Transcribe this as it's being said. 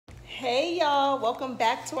Hey y'all, welcome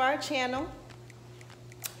back to our channel.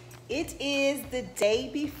 It is the day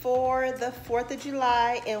before the 4th of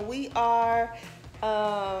July and we are,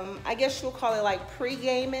 I guess you'll call it like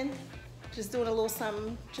pre-gaming. Just doing a little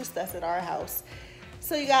something, just us at our house.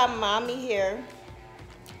 So you got mommy here.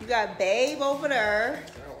 You got babe over there.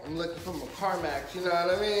 I'm looking for my CarMax, you know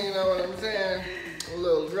what I mean? You know what I'm saying? A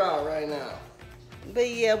little dry right now. But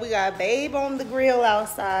yeah, we got babe on the grill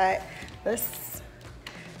outside.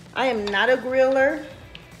 I am not a griller,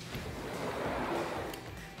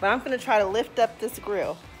 but I'm gonna try to lift up this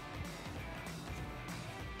grill.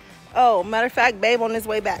 Oh, matter of fact, babe on his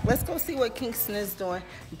way back. Let's go see what Kingston is doing.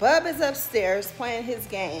 Bub is upstairs playing his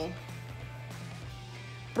game.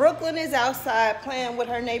 Brooklyn is outside playing with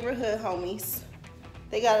her neighborhood homies.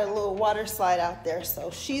 They got a little water slide out there,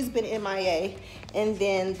 so she's been MIA. And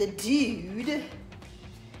then the dude,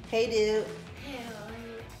 hey dude.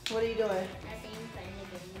 What are you doing?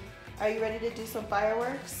 Are you ready to do some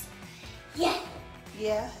fireworks? Yeah.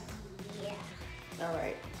 Yeah? Yeah. All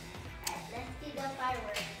right. Let's do the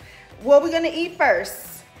fireworks. What we gonna eat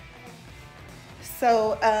first?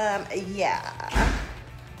 So, yeah.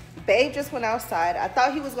 Babe just went outside. I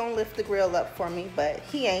thought he was gonna lift the grill up for me, but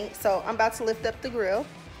he ain't. So I'm about to lift up the grill.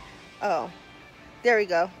 Oh, there we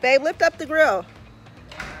go. Babe, lift up the grill.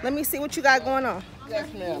 Let me see what you got going on.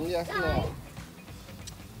 Yes, ma'am. Yes, ma'am.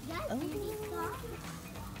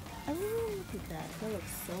 Oh, look at that. That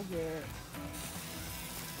looks so good.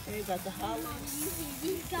 There you got the hot You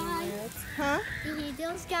hear these guys? Huh? You hear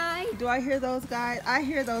those guys? Do I hear those guys? I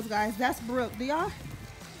hear those guys. That's Brooke. Do y'all?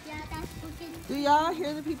 Yeah, that's fucking. Do y'all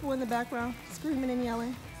hear the people in the background screaming and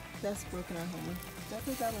yelling? That's Brooke and our homie.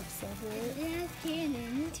 That looks so good. That's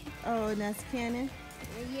Cannon. Oh, and that's Cannon.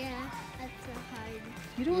 Yeah, that's a hard.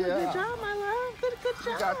 You doing a good Yeah. job, my love. Good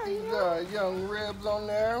You job. got these young ribs on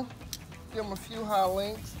there. Give them a few hot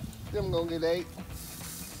links. Them gonna get 8.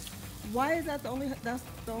 Why is that that's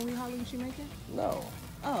the only hot links you making? No.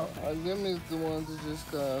 Oh, Them is the ones that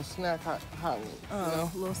just snack hot links. You know?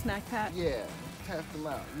 little snack pack. Yeah. Test them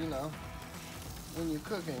out. You know. When you're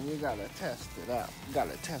cooking, you gotta test it out. You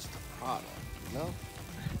gotta test the product. You know.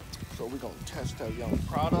 So we're gonna test that young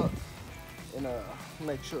product and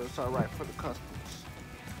make sure it's all right for the customers.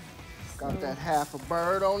 Got that half a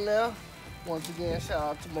bird on there. Once again, shout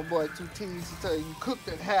out to my boy 2T's to tell you, you cook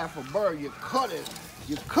that half a bird, you cut it,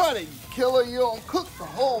 you killer, you don't cook the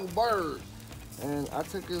whole bird. And I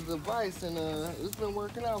took his advice and it's been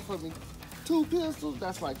working out for me. 2 pistols,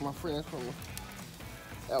 that's like my friends from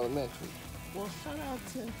elementary. Well, shout out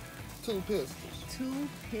to 2 pistols. 2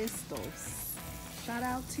 Pistols. Shout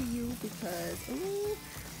out to you because, ooh,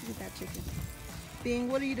 look at that chicken. Bing,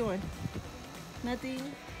 what are you doing? Nothing?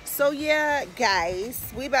 So yeah,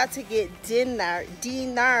 guys, we about to get dinner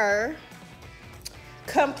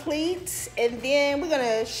complete, and then we're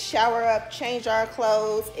gonna shower up, change our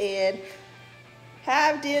clothes, and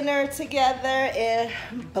have dinner together and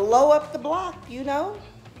blow up the block, you know?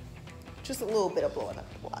 Just a little bit of blowing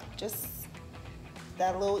up the block. Just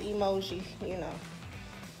that little emoji, you know.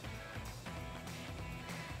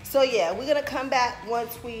 So yeah, we're gonna come back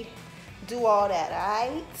once we do all that, all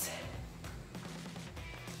right?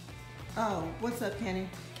 Oh, what's up, Kenny?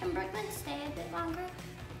 Can Brooklyn stay a bit longer?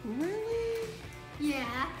 Really?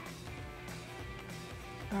 Yeah.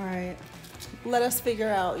 All right. Let us figure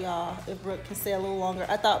out, y'all, if Brooke can stay a little longer.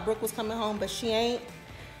 I thought Brooke was coming home, but she ain't.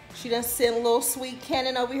 She done sent a little sweet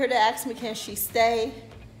Cannon over here to ask me, can she stay?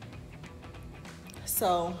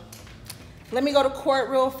 So let me go to court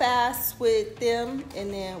real fast with them,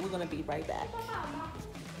 and then we're gonna be right back.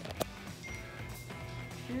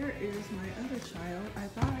 Here is my other child. I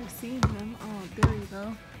thought I seen him. Oh, there you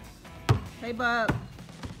go. Hey, Bub.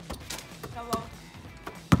 Hello.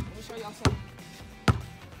 Let me show y'all something.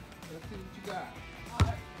 Let's see what you got.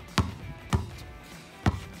 Okay.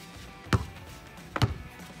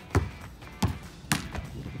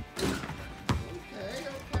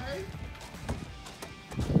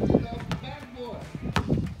 Here goes the bad boy.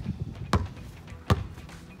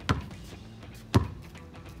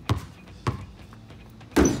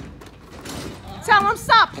 Tell him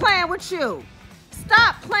stop playing with you.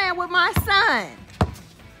 Stop playing with my son.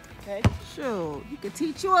 Okay. Shoot, he could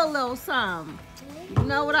teach you a little something. You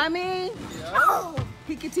know what I mean? Yeah.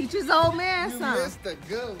 He could teach his old man You something. missed a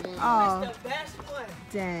good one. Oh, The best one.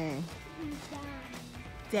 dang.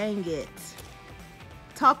 Dang it.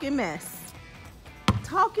 Talking mess.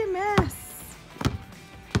 Talking mess.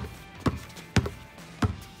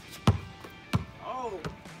 Oh.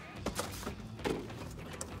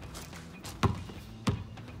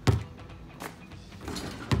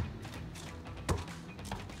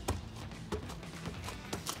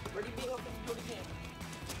 Do it again.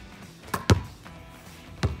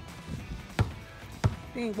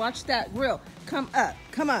 Bing, watch that grill. Come up,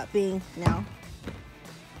 Bing, now.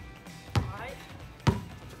 All right.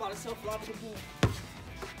 About to self-lock it again.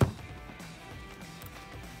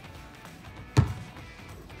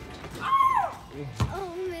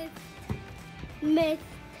 Oh,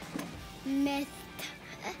 missed.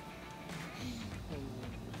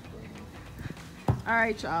 All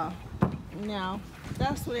right, y'all. Now,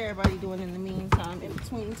 that's what everybody doing in the meantime, in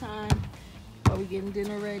between time, while we getting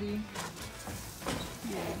dinner ready.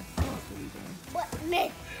 Yeah, that's what we doing. What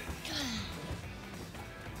missed?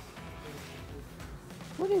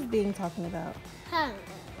 What is Bing talking about? Huh.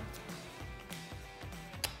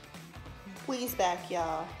 Please back,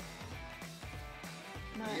 y'all.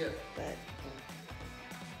 Not, Yeah. but.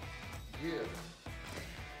 Yeah.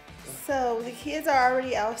 So the kids are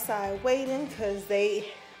already outside waiting because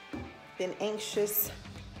they been anxious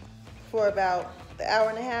for about an hour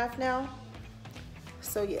and a half now.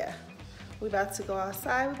 So yeah, we about to go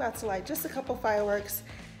outside. We about to light just a couple fireworks.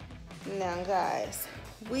 Now guys,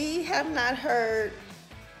 we have not heard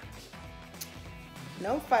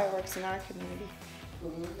no fireworks in our community.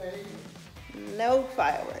 No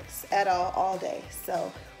fireworks at all day.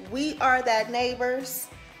 So we are that neighbors.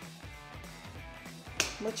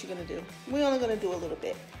 What you gonna do? We're only gonna do a little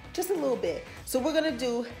bit, just a little bit. So we're gonna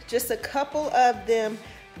do just a couple of them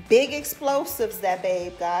big explosives that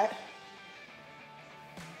Babe got.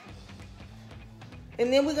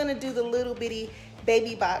 And then we're gonna do the little bitty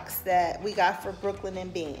baby box that we got for Brooklyn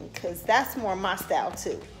and Bean, cause that's more my style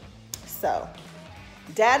too. So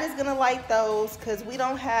Dad is gonna light those cause we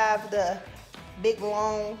don't have the big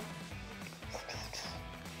long.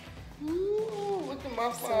 Ooh, look at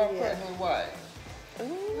my fire pregnant wife.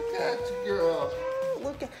 Look at you, girl.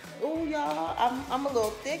 Look at, oh y'all, I'm a little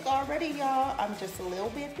thick already, y'all. I'm just a little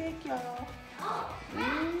bit thick, y'all.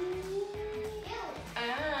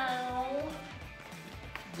 Ow.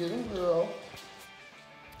 Get him, girl.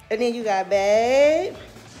 And then you got Babe.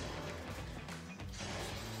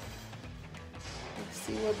 Let's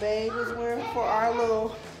see what Babe is wearing for our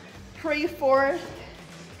little pre-4th.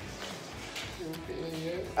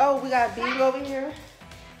 Oh, we got Bing over here.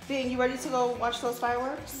 Bing, you ready to go watch those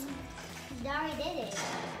fireworks? They already did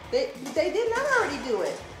it. They did not already do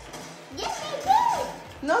it. Yes, they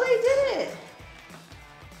did. No, they didn't.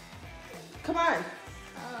 Come on.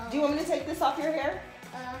 Do you want me to take this off your hair?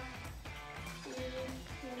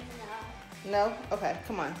 No. No? Okay,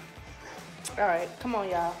 come on. All right, come on,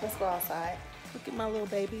 y'all. Let's go outside. Look at my little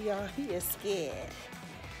baby, y'all. He is scared.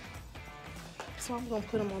 So I'm gonna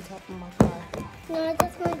put him on top of my car. No, I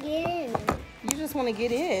just want to get in. You just wanna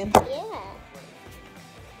get in? Yeah.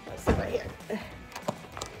 Let's sit right here.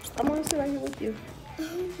 I'm gonna sit right here with you.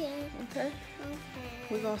 Okay. Okay?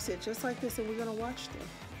 We're gonna sit just like this and we're gonna watch them.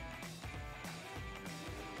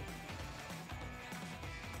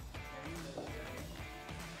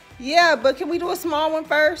 Yeah, but can we do a small one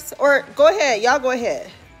first? Or go ahead, y'all go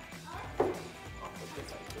ahead.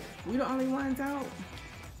 We the only ones out.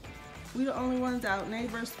 We the only ones out.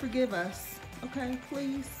 Neighbors, forgive us. Okay,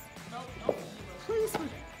 please. Please.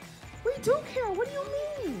 We do care. What do you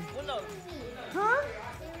mean? Huh?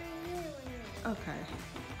 Okay.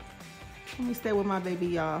 Let me stay with my baby,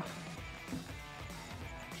 y'all.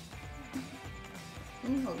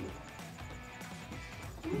 Let me hold you.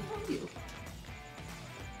 Let me hold you.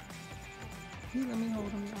 You let me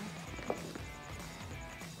hold them, y'all.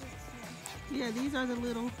 Yeah, these are the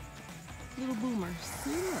little boomers. See,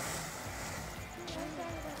 look.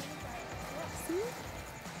 See?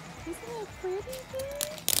 Isn't that pretty, dude?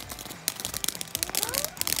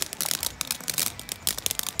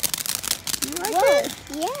 You like it?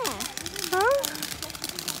 Yeah. Huh?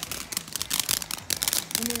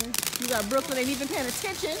 And then you got Brooklyn ain't even paying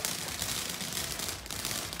attention.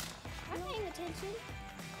 I'm paying attention.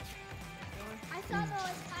 I saw the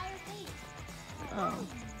entire thing. Oh.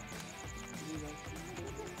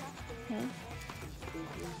 Huh?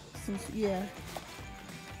 Yeah.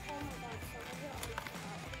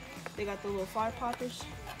 They got the little fire poppers.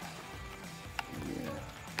 Yeah.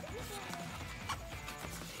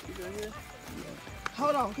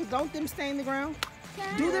 Hold on, cause don't them stay in the ground.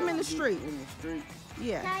 Do them in the street. In the street.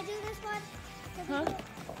 Yeah. Can I do this one? Huh?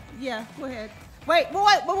 Yeah, go ahead. Wait.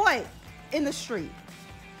 In the street.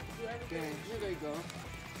 Okay, here they go.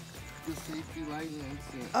 The safety lighting and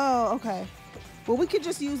shit. Oh, okay. Well, we could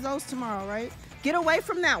just use those tomorrow, right? Get away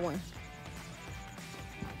from that one.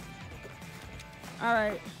 All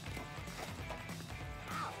right.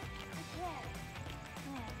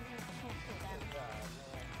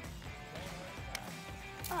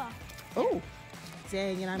 Oh. Oh,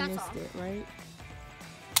 Dang it, I That's missed all. it, right?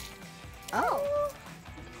 Oh.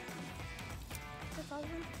 That's all you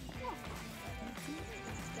want?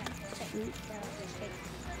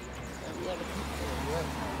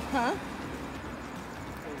 Huh?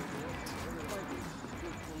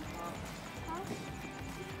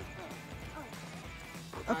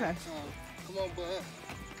 Okay. Come on, bud.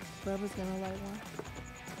 Bubba's gonna light one.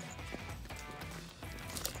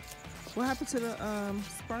 What happened to the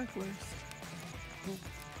sparklers?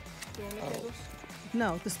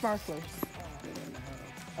 No, the sparklers.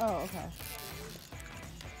 Oh, okay.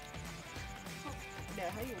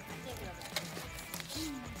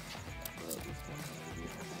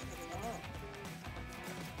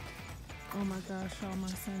 Oh my gosh, y'all, my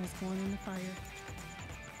son is going in the fire.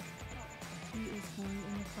 He is going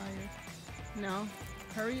in the fire. No,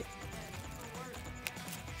 hurry.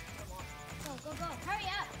 Go, go, go. Hurry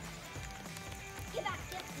up. Get back,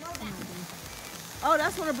 get more back. Oh,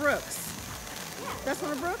 that's one of Brooks. Yeah. That's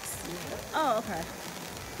one of Brooks? Oh, okay.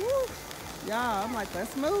 Woo. Y'all, I'm like,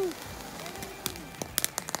 let's move.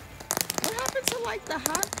 What happened to like the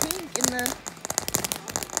hot pink and the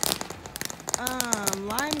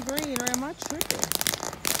lime green, or am I tripping?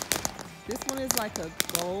 This one is like a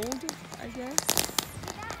gold, I guess.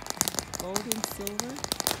 Gold and silver.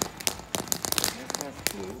 That's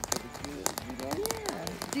cool. Pretty good, you know? Yeah.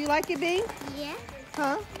 Do you like it, B? Yeah.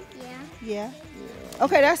 Huh? Yeah. Yeah. Yeah.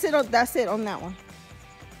 Okay, that's it. That's it on that one.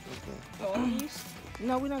 Okay.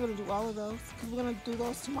 No, we're not gonna do all of those because we're gonna do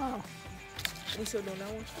those tomorrow. We still doing that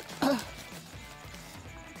one?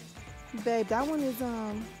 Babe, that one is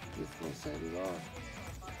Just gonna set it off.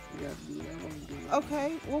 You got to do that one. Do that.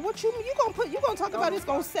 okay. Well, what you gonna talk about? It's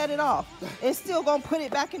gonna set it off. It's still gonna put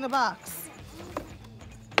it back in the box.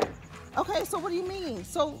 Okay, so what do you mean?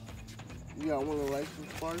 So Y'all want to light some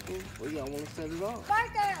sparkles, or y'all want to set it off?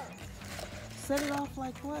 Sparkle. set it off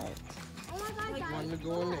like what? Oh my God, guys. One to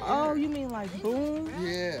go in the air. Oh, you mean like boom?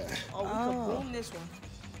 Yeah. Oh, we Oh. can boom this one.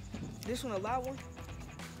 This one a loud one?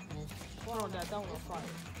 Hold on, that one on fire.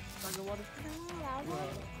 Like the water?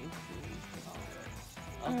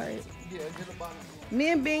 All right. Yeah, get a bottle.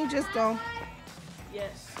 Me and Bean just gonna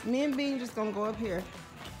Yes. go up here.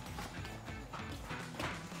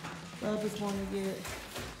 Bub is gonna get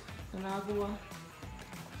an agua.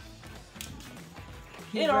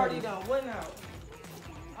 It already done. Went out.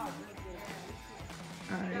 All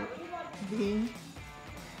right. Bean,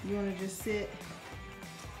 you wanna just sit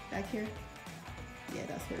back here? Yeah,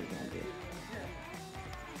 that's what we're gonna do.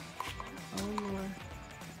 Oh Lord.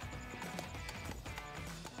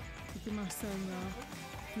 Look at my son, y'all.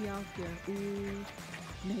 He out there. Ooh.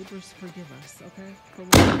 Neighbors, forgive us, okay? For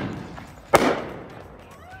what?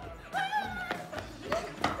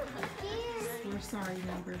 We're sorry,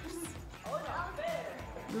 neighbors.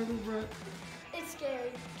 Really, Brooke? It's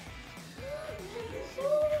scary. I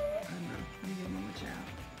know. You give him a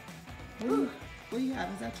child. What do you have?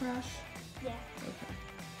 Is that trash? Yeah.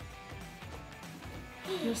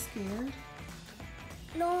 Okay. You're scared?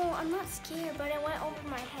 No, I'm not scared, but it went over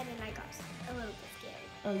my head and I got a little bit scared.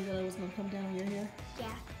 Oh, you thought it was gonna come down your hair?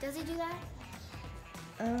 Yeah. Does it do that?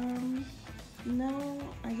 No,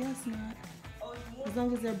 I guess not. As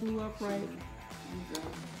long as they're blue upright.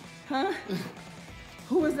 Huh?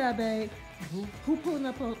 Who was that, babe? Who pulling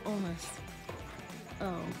up on us?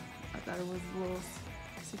 Oh, I thought it was a little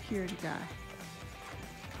security guy.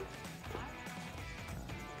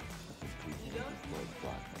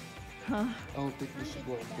 Huh? I don't think we should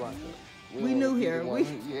go and block it. We don't new wanna be here. the one We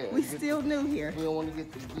who- yeah, we get still new here. We don't want to be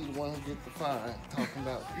the one who get the fine. Talking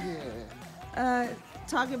about,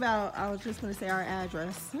 Talking about, I was just gonna say our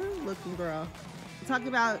address. Looking girl. Talking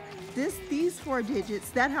about these 4 digits,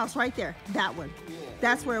 that house right there, that one. Yeah,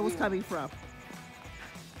 That's where it was coming from.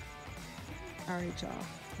 All right,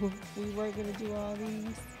 y'all. We were gonna do all these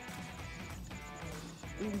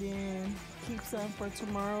and then keep some for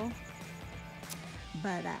tomorrow,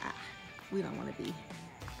 but we don't want to be.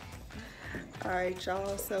 All right,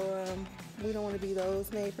 y'all. So we don't want to be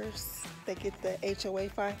those neighbors that get the HOA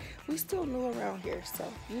fine. We still new around here, so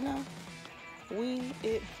you know, we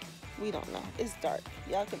don't know. It's dark.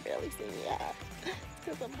 Y'all can barely see me out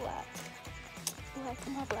because I'm black.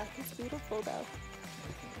 My black is beautiful though.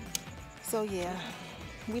 So yeah,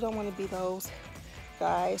 we don't want to be those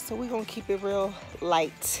guys. So we're gonna keep it real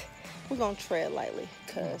light. We're gonna tread lightly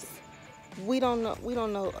because we don't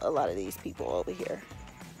know a lot of these people over here.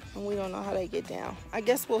 And we don't know how they get down. I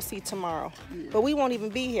guess we'll see tomorrow. But we won't even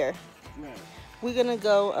be here. Right. We're gonna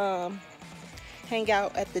go hang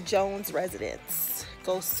out at the Jones residence,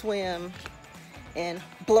 go swim, and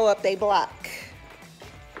blow up their block.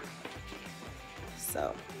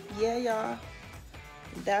 So, yeah, y'all.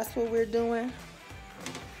 That's what we're doing.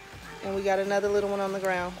 And we got another little one on the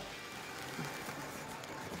ground.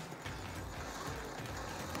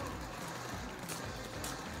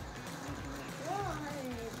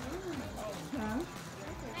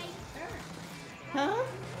 Huh?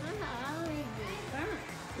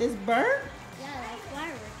 It's burnt? Yeah, that's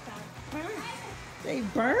fireworks are burnt. They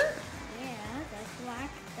burnt? Yeah,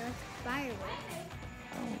 that's fireworks.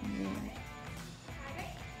 Oh man.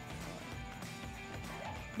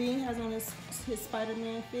 Bean has on his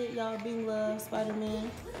Spider-Man fit. Y'all, Bean loves Spider-Man.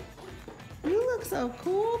 You look so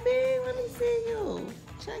cool, Bean. Let me see you.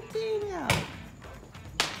 Check Bean out.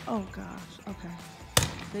 Oh gosh, okay.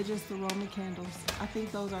 They're just the Roman candles. I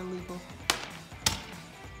think those are legal.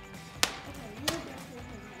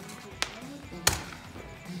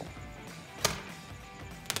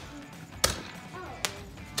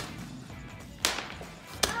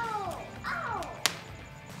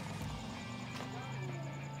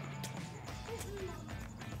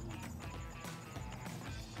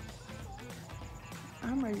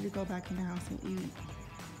 I'm ready to go back in the house and eat.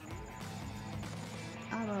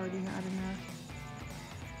 I've already had enough.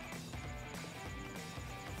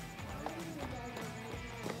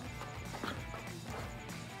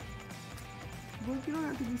 Well, you don't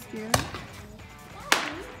have to be scared.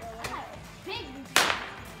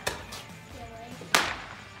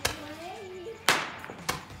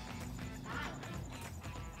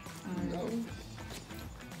 Alright.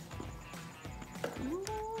 Ooh,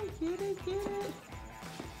 get it, get it.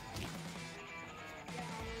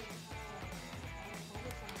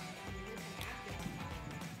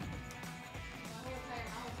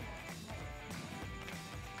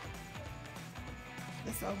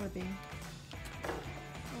 It's over, B.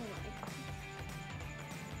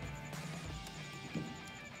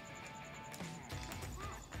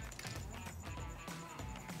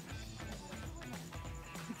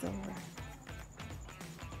 It's over.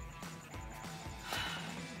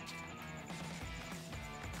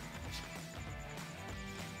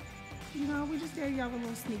 You know, we just gave y'all a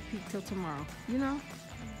little sneak peek till tomorrow. You know,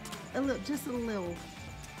 just a little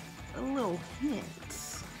hint.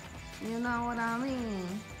 You know what I mean?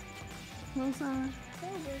 What's that? Tell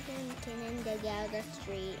Brigham Cannon to get out the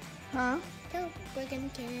street. Huh? Tell Brigham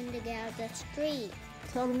Cannon to get out the street.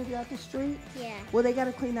 Tell them to get out the street? Yeah. Well, they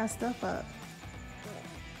gotta clean that stuff up.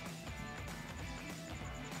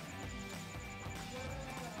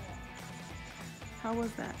 How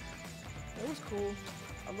was that? It was cool.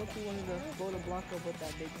 I luckily wanted to blow the block up with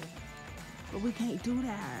that big one. But we can't do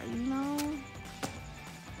that, you know?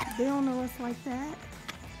 They don't know us like that.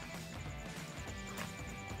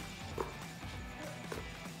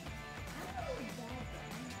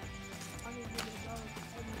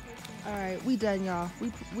 All right, we done, y'all.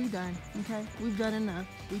 We done, okay? We've done enough.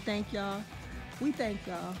 We thank y'all. We thank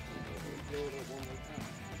y'all.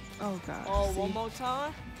 Oh, God. Oh, see? one more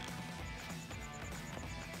time?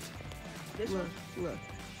 This Look, one? look.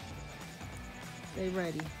 They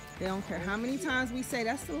ready. They don't care how many times we say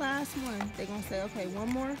that's the last one. They gonna say, okay, one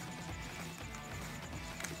more.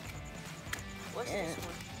 What's Yeah. this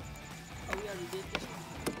one? Oh, we already did this one.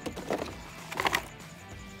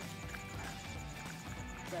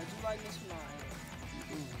 Yeah, you like this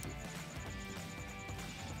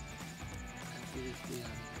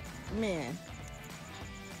one? Man.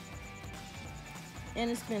 And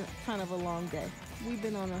it's been kind of a long day. We've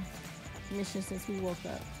been on a mission since we woke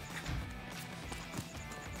up.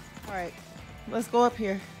 All right, let's go up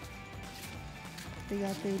here. They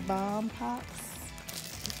got the bomb pops.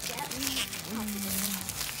 That was cool.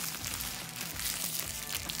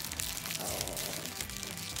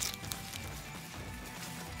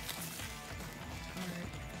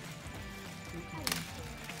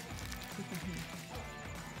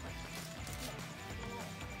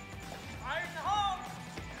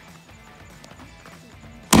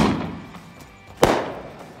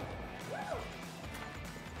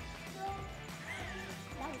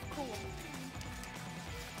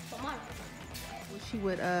 She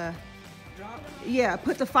would, yeah,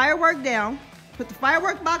 put the firework down. Put the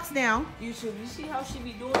firework box down. You see how she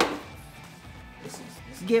be doing it? This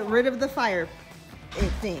is Get rid of the fire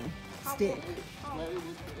thing, stick.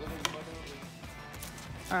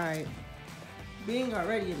 All right, being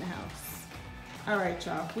already in the house. All right,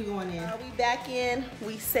 y'all, we going in. We back in,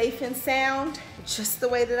 we safe and sound, just the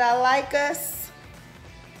way that I like us.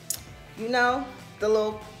 You know, the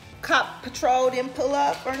little cop patrol didn't pull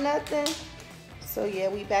up or nothing. So yeah,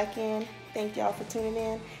 we back in. Thank y'all for tuning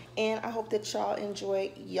in. And I hope that y'all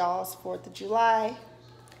enjoyed y'all's 4th of July.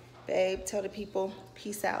 Babe, tell the people,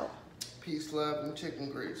 peace out. Peace, love, and chicken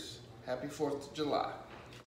grease. Happy 4th of July.